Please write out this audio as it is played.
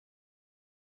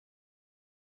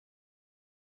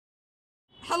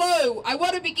Hello, I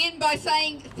want to begin by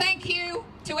saying thank you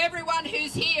to everyone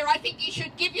who's here. I think you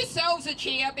should give yourselves a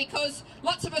cheer because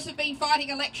lots of us have been fighting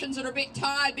elections and are a bit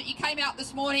tired, but you came out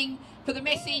this morning for the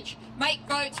message, make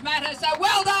votes matter, so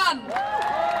well done!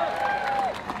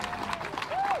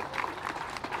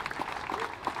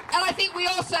 And I think we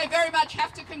also very much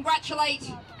have to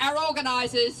congratulate our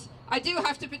organisers. I do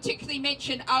have to particularly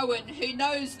mention Owen, who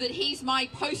knows that he's my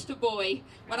poster boy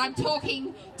when I'm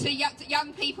talking to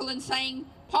young people and saying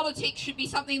politics should be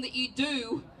something that you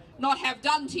do, not have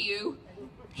done to you.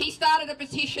 He started a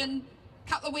petition. A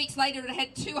couple of weeks later, it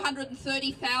had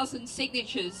 230,000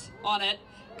 signatures on it.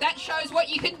 That shows what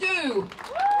you can do.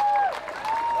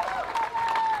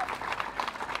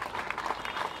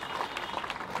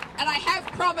 And I have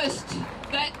promised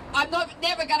that I'm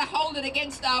never going to hold it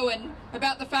against Owen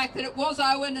about the fact that it was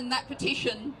Owen and that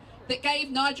petition that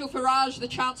gave Nigel Farage the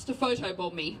chance to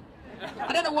photobomb me.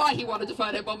 I don't know why he wanted to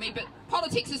photobomb me, but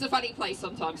politics is a funny place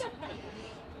sometimes.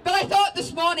 But I thought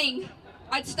this morning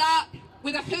I'd start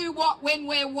with a who, what, when,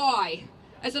 where, why.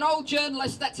 As an old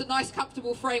journalist, that's a nice,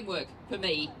 comfortable framework for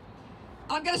me.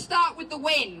 I'm going to start with the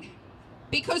when,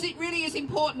 because it really is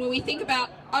important when we think about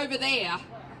over there.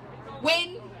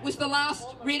 When was the last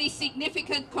really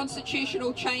significant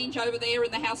constitutional change over there in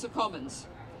the House of Commons?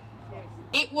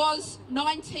 It was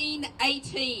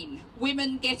 1918,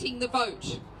 women getting the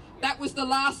vote. That was the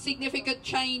last significant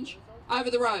change over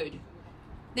the road.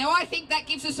 Now I think that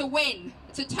gives us a when,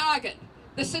 it's a target.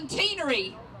 The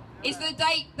centenary is the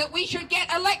date that we should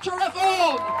get electoral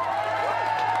reform.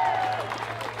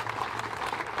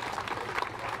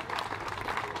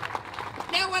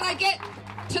 Now when I get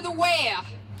to the where,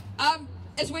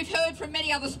 as we've heard from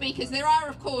many other speakers, there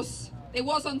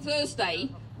was on Thursday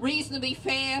reasonably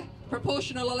fair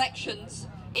proportional elections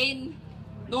in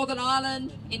Northern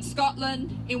Ireland, in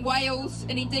Scotland, in Wales,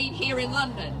 and indeed here in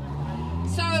London.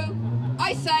 So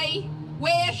I say,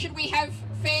 where should we have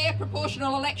fair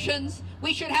proportional elections?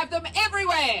 We should have them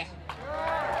everywhere.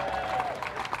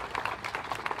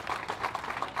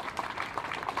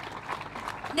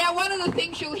 Now, one of the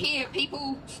things you'll hear,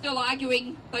 people still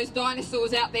arguing, those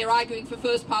dinosaurs out there arguing for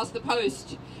first past the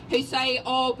post, who say,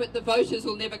 oh, but the voters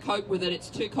will never cope with it, it's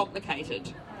too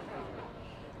complicated.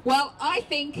 Well, I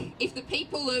think if the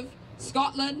people of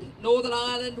Scotland, Northern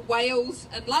Ireland, Wales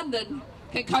and London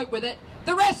can cope with it,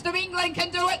 the rest of England can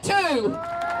do it too.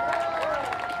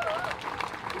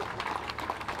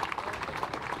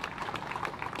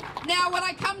 Now, when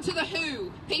I come to the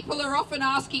who, people are often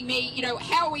asking me, you know,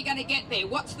 how are we going to get there?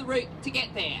 What's the route to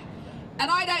get there?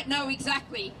 And I don't know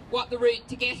exactly what the route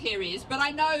to get here is, but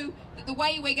I know that the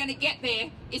way we're going to get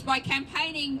there is by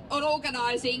campaigning and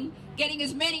organising, getting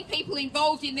as many people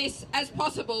involved in this as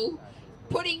possible,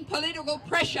 putting political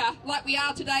pressure like we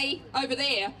are today over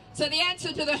there. So the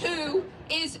answer to the who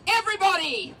is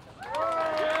everybody.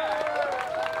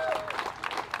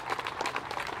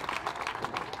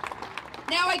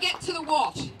 Now I get to the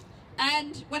what,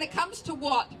 and when it comes to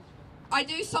what, I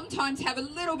do sometimes have a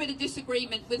little bit of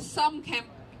disagreement with some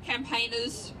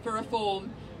campaigners for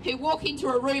reform who walk into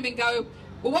a room and go,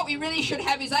 well, what we really should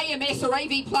have is AMS or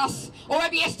AV Plus or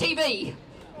ABS TV.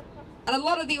 And a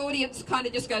lot of the audience kind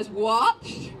of just goes, what?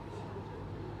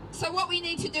 So what we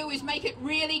need to do is make it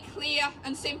really clear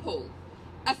and simple.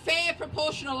 A fair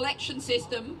proportional election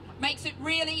system makes it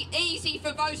really easy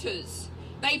for voters.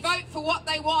 They vote for what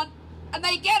they want and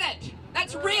they get it.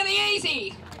 That's really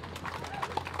easy.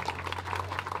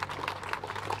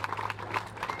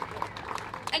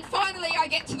 And finally, I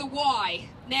get to the why.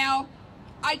 Now,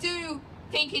 I do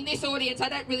think in this audience, I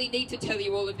don't really need to tell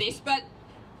you all of this, but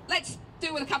let's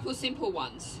do with a couple of simple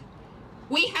ones.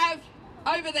 We have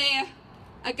over there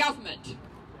a government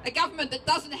that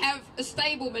doesn't have a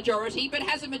stable majority, but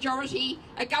has a majority,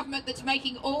 a government that's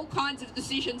making all kinds of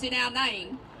decisions in our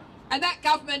name. And that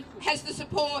government has the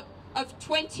support of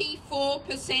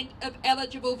 24% of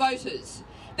eligible voters.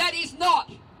 That is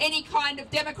not any kind of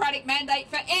democratic mandate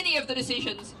for any of the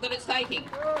decisions that it's taking.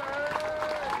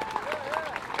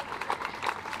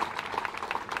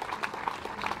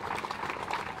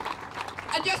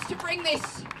 And just to bring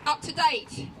this up to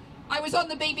date, I was on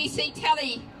the BBC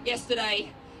telly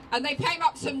yesterday and they came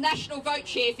up some national vote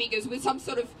share figures with some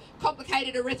sort of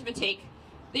complicated arithmetic.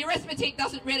 The arithmetic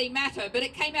doesn't really matter, but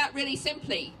it came out really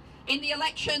simply. In the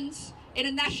elections, in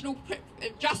a national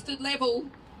adjusted level,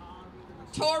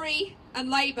 Tory and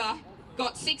Labour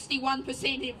got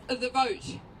 61% of the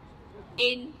vote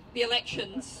in the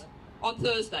elections on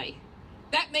Thursday.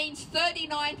 That means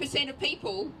 39% of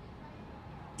people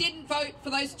didn't vote for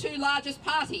those two largest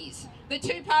parties. The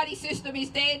two-party system is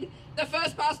dead. The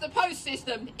first-past-the-post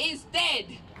system is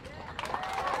dead.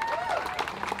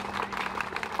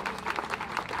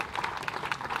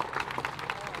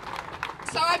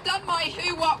 So I've done my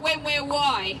who, what, when, where,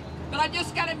 why, but I'm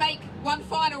just going to make one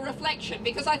final reflection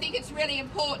because I think it's really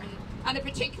important and it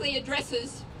particularly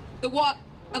addresses the what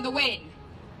and the when.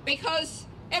 Because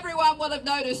everyone will have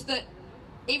noticed that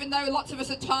even though lots of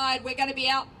us are tired, we're going to be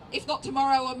out, if not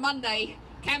tomorrow or Monday,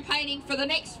 campaigning for the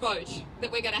next vote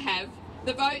that we're going to have,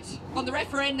 the vote on the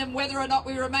referendum whether or not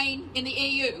we remain in the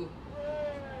EU.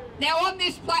 Now on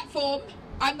this platform,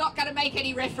 I'm not going to make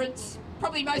any reference.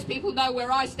 Probably most people know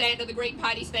where I stand and the Green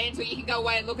Party stands, so you can go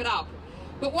away and look it up.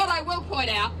 But what I will point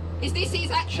out is this is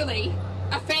actually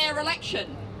a fair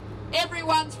election.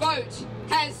 Everyone's vote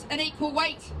has an equal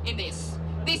weight in this.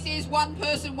 This is one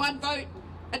person, one vote,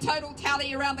 a total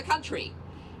tally around the country.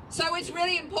 So it's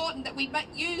really important that we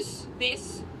use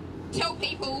this, tell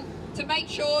people to make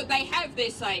sure they have their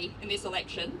say in this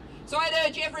election. So I'd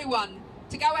urge everyone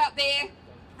to go out there,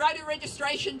 voter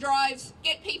registration drives,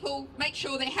 get people, make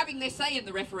sure they're having their say in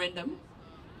the referendum.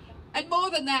 And more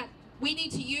than that, we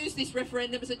need to use this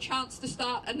referendum as a chance to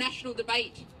start a national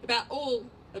debate about all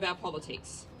of our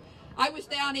politics. I was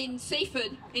down in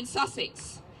Seaford in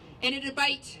Sussex in a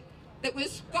debate that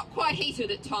got quite heated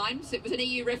at times. It was an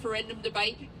EU referendum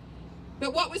debate.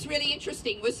 But what was really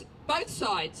interesting was both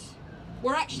sides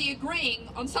were actually agreeing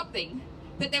on something,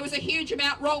 that there was a huge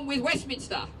amount wrong with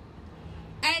Westminster.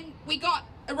 And we got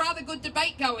a rather good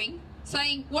debate going,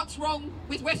 saying what's wrong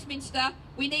with Westminster,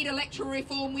 we need electoral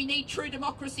reform, we need true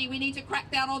democracy, we need to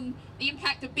crack down on the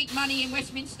impact of big money in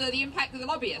Westminster, the impact of the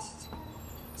lobbyists.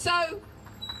 So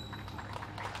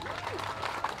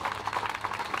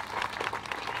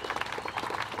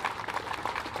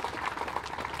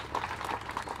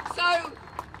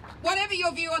whatever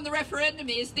your view on the referendum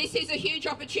is, this is a huge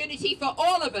opportunity for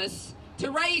all of us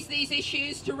to raise these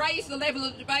issues, to raise the level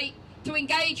of debate, to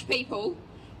engage people,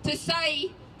 to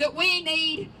say that we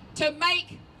need to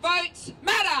make votes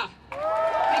matter.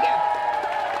 Thank you.